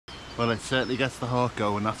Well, it certainly gets the heart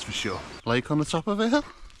going, that's for sure. Lake on the top of a hill.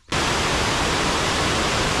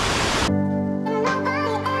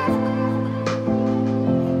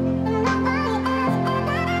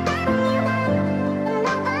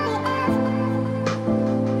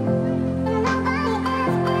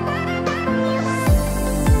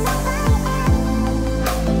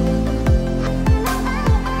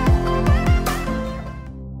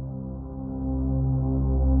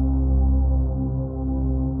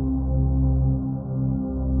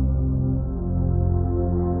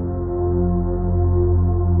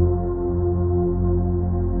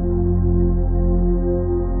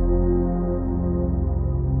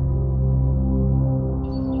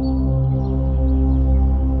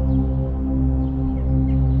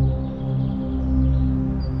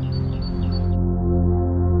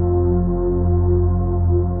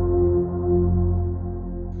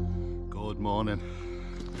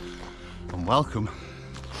 And welcome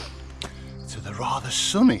to the rather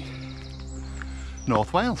sunny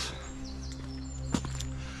North Wales.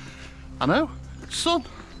 I know, sun.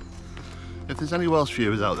 If there's any Welsh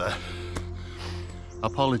viewers out there,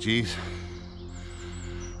 apologies.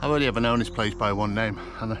 I've only ever known this place by one name,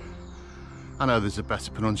 and I know there's a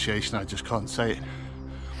better pronunciation, I just can't say it.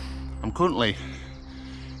 I'm currently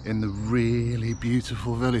in the really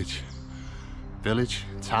beautiful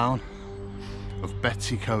town of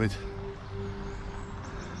Betws-Y-Coed.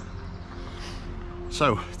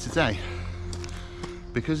 So today,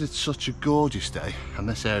 because it's such a gorgeous day and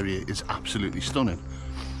this area is absolutely stunning,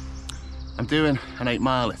 I'm doing an 8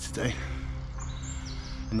 miler today.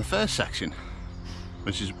 In the first section,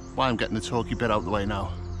 which is why I'm getting the talky bit out of the way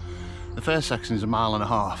now, the first section is 1.5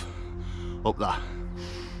 miles up there,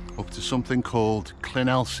 up to something called Llyn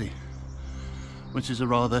Elsi, which is a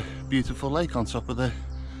rather beautiful lake on top of the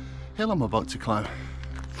hill I'm about to climb.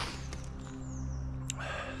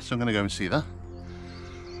 So I'm going to go and see that,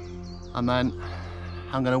 and then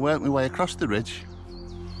I'm going to work my way across the ridge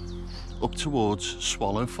up towards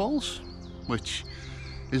Swallow Falls, which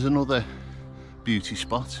is another beauty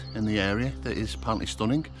spot in the area that is apparently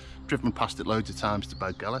stunning. Driven past it loads of times to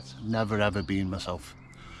Bedgellet, never ever been myself.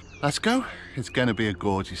 Let's go, it's going to be a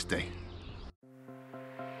gorgeous day.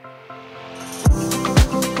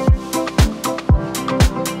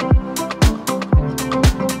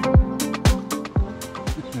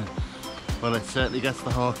 Well, it certainly gets the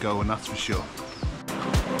heart going, that's for sure.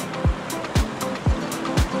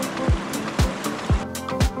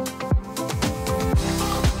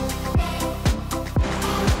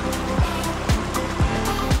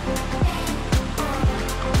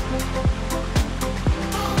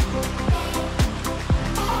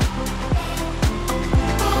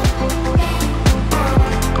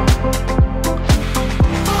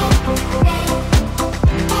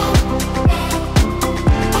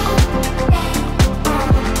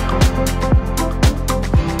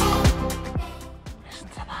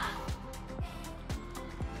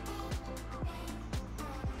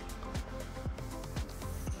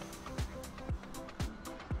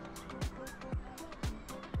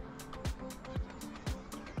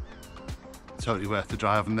 Totally worth the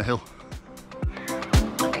drive on the hill.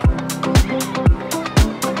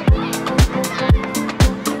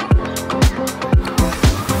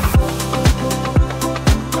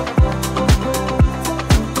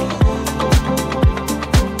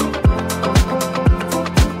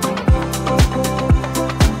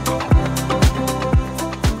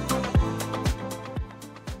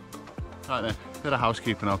 Right then, bit of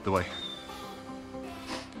housekeeping out the way.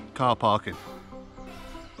 Car parking.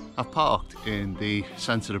 I've parked in the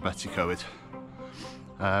centre of Betws-Y-Coed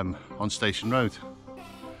on Station Road.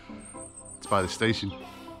 It's by the station.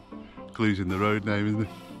 Clues in the road name, isn't it?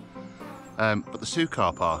 But there's 2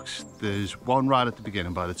 car parks. There's one right at the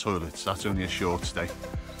beginning by the toilets. That's only a short stay.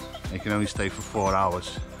 You can only stay for 4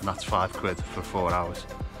 hours, and that's £5 for 4 hours.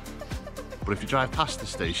 But if you drive past the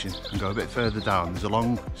station and go a bit further down, there's a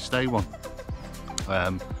long stay one.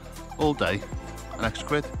 All day, an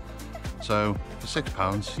extra £1. So for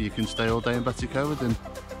 £6 you can stay all day in Betws-Y-Coed, and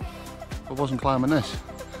I wasn't climbing this.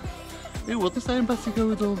 Who wouldn't stay in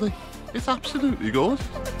Betws-Y-Coed all day? It's absolutely gorgeous.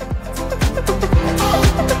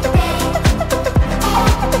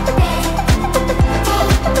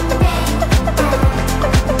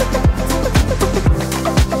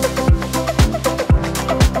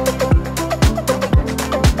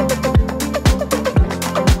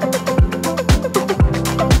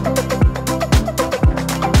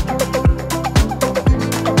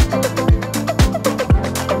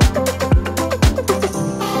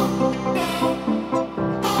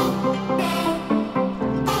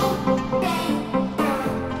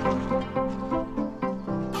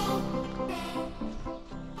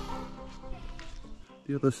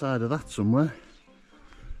 The other side of that somewhere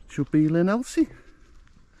should be Llyn Elsi.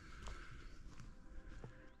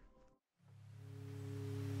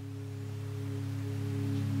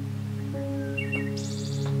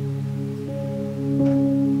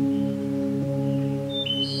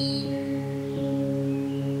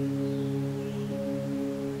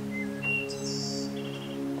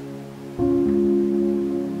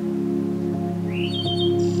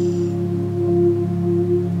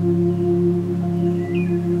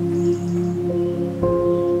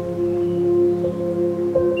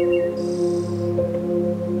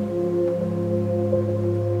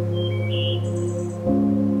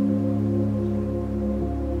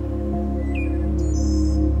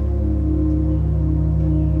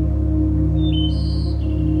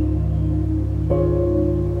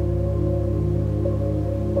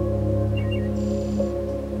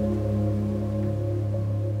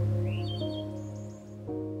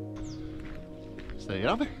 There you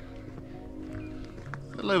have it.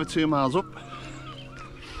 A little over 2 miles up.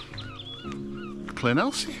 Llyn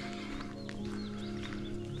Elsi.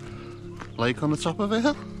 Lake on the top of a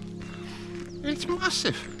hill. It's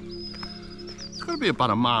massive. It's got to be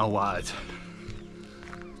about a mile wide.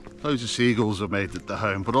 Loads of seagulls have made it their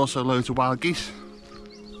home, but also loads of wild geese.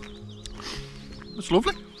 It's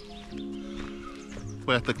lovely.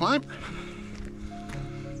 Worth the climb.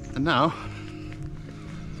 And now,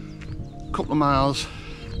 couple of miles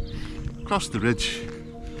across the ridge.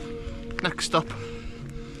 Next stop,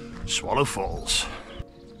 Swallow Falls.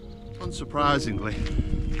 Unsurprisingly,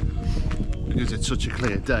 because it's such a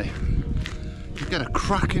clear day, you get a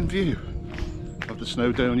cracking view of the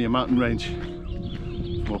Snowdonia mountain range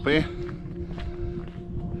from up here.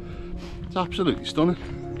 It's absolutely stunning.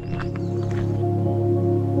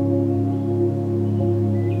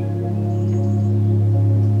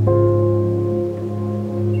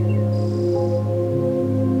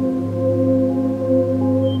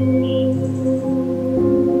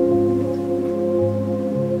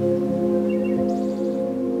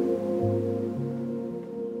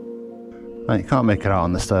 You can't make it out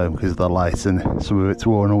on the stone because of the light and some of it's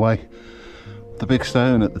worn away. The big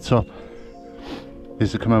stone at the top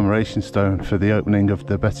is the commemoration stone for the opening of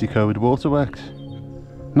the Betws-Y-Coed waterworks.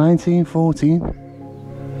 1914.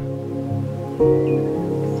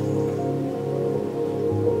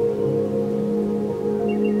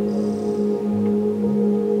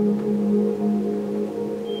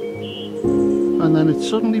 And then it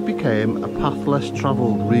suddenly became a path less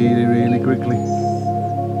travelled, really griggly.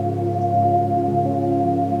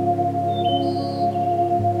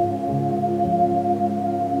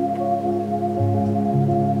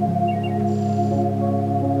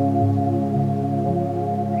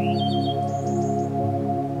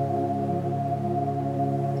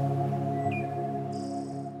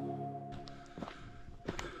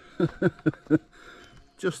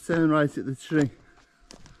 Just turn right at the tree.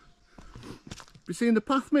 Have you seen the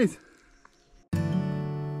path, mate?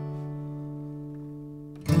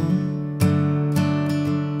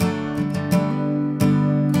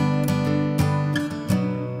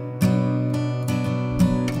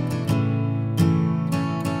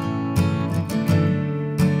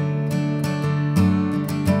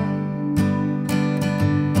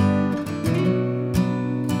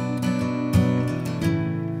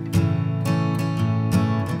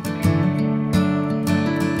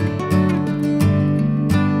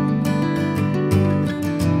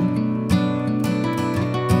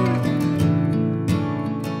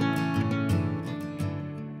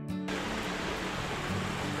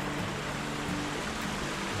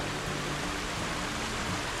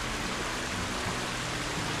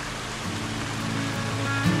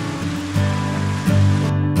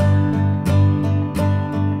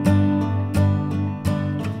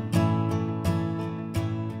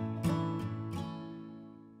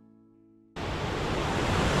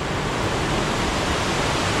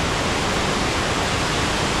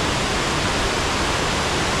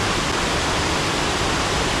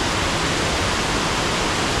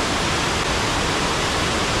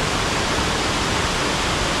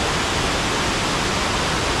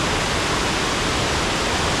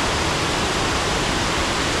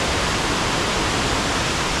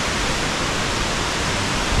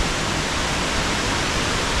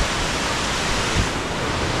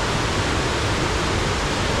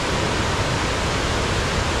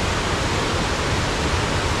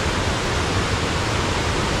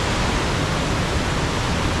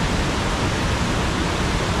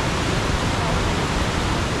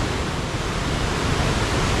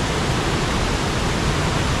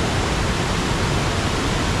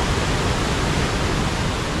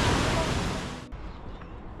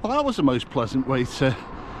 Well, that was the most pleasant way to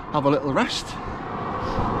have a little rest.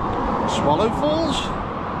 Swallow Falls.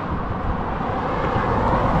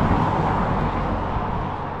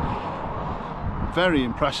 Very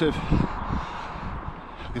impressive.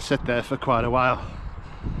 I could sit there for quite a while.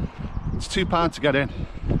 It's £2 to get in.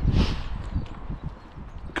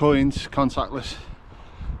 Coins, contactless.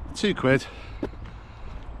 £2.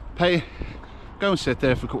 Pay, go and sit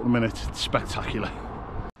there for a couple of minutes. It's spectacular.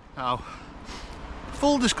 Now,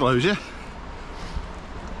 full disclosure,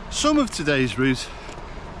 some of today's route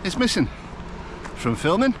is missing from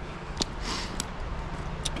filming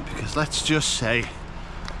because let's just say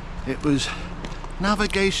it was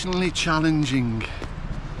navigationally challenging.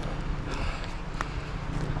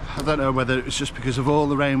 I don't know whether it was just because of all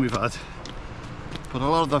the rain we've had, but a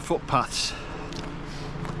lot of the footpaths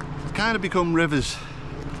kind of become rivers,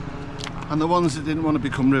 and the ones that didn't want to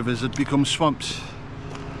become rivers had become swamps,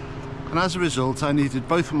 and as a result I needed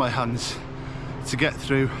both of my hands to get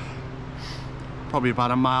through probably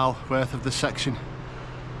about a mile worth of the section.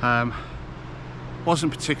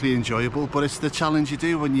 Wasn't particularly enjoyable, but it's the challenge you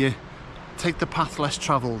do when you take the path less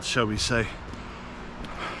travelled, shall we say.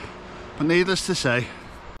 But needless to say,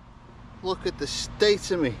 look at the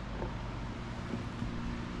state of me.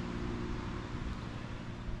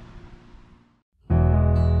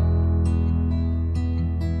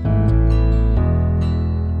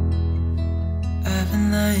 I've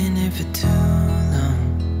been lying here for too long.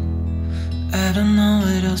 I don't know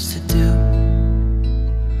what else to do.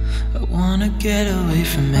 I wanna get away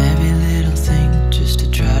from every little thing just to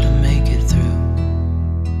try to make it through.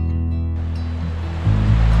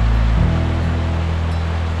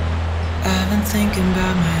 I've been thinking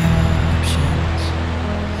about my options,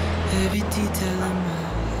 every detail in my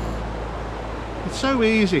head. It's so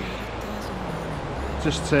easy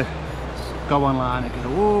just to go online and go,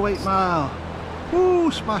 oh, 8 mile, oh,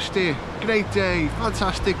 smashed it, great day,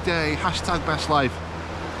 fantastic day, hashtag best life.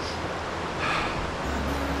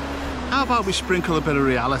 How about we sprinkle a bit of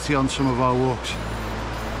reality on some of our walks?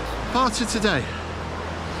 Part of today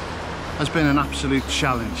has been an absolute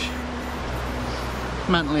challenge,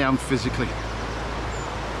 mentally and physically.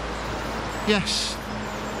 Yes,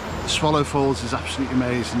 Swallow Falls is absolutely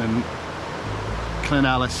amazing, and Llyn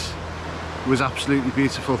Elsi was absolutely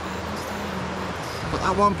beautiful. But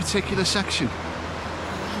that one particular section,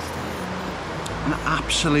 an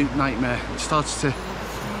absolute nightmare. It starts to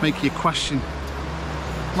make you question,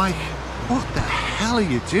 like, what the hell are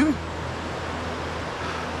you doing?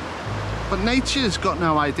 But nature's got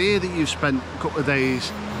no idea that you've spent a couple of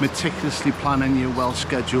days meticulously planning your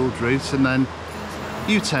well-scheduled route, and then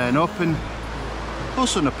you turn up and all of a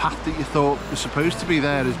sudden a path that you thought was supposed to be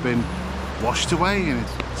there has been washed away and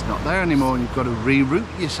it's not there anymore, and you've got to reroute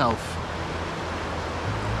yourself.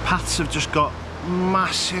 Paths have just got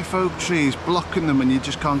massive oak trees blocking them and you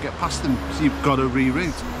just can't get past them, so you've got to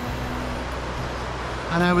reroute.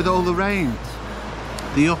 And now with all the rain,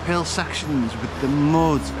 the uphill sections with the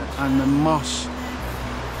mud and the moss,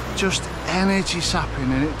 just energy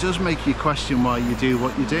sapping, and it does make you question why you do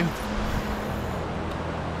what you do.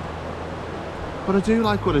 But I do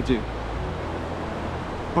like what I do.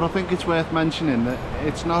 But I think it's worth mentioning that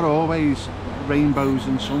it's not always rainbows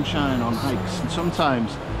and sunshine on hikes, and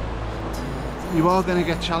sometimes you are going to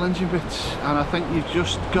get challenging bits, and I think you've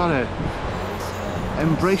just got to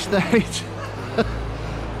embrace the hate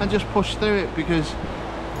and just push through it, because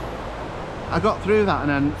I got through that and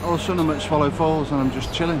then all of a sudden I'm at Swallow Falls and I'm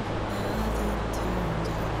just chilling.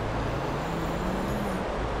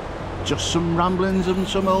 Just some ramblings and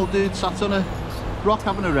some old dude sat on a rock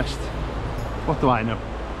having a rest. What do I know?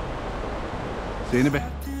 See you in a bit.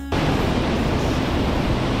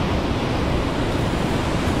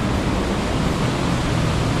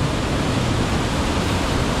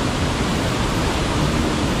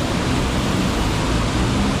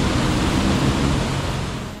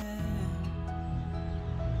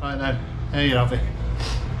 Right now, there you have it.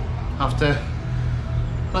 After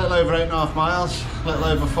a little over 8.5 miles, a little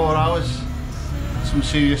over 4 hours, some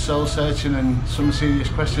serious soul searching and some serious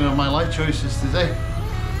questioning of my life choices today,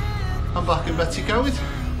 I'm back in Betws-Y-Coed.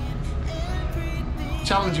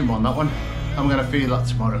 Challenging one, that one. I'm going to feel that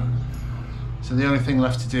tomorrow. So the only thing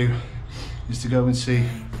left to do is to go and see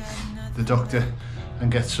the doctor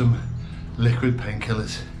and get some liquid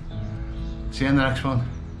painkillers. See you in the next one.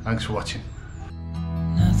 Thanks for watching.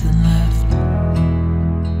 Nothing like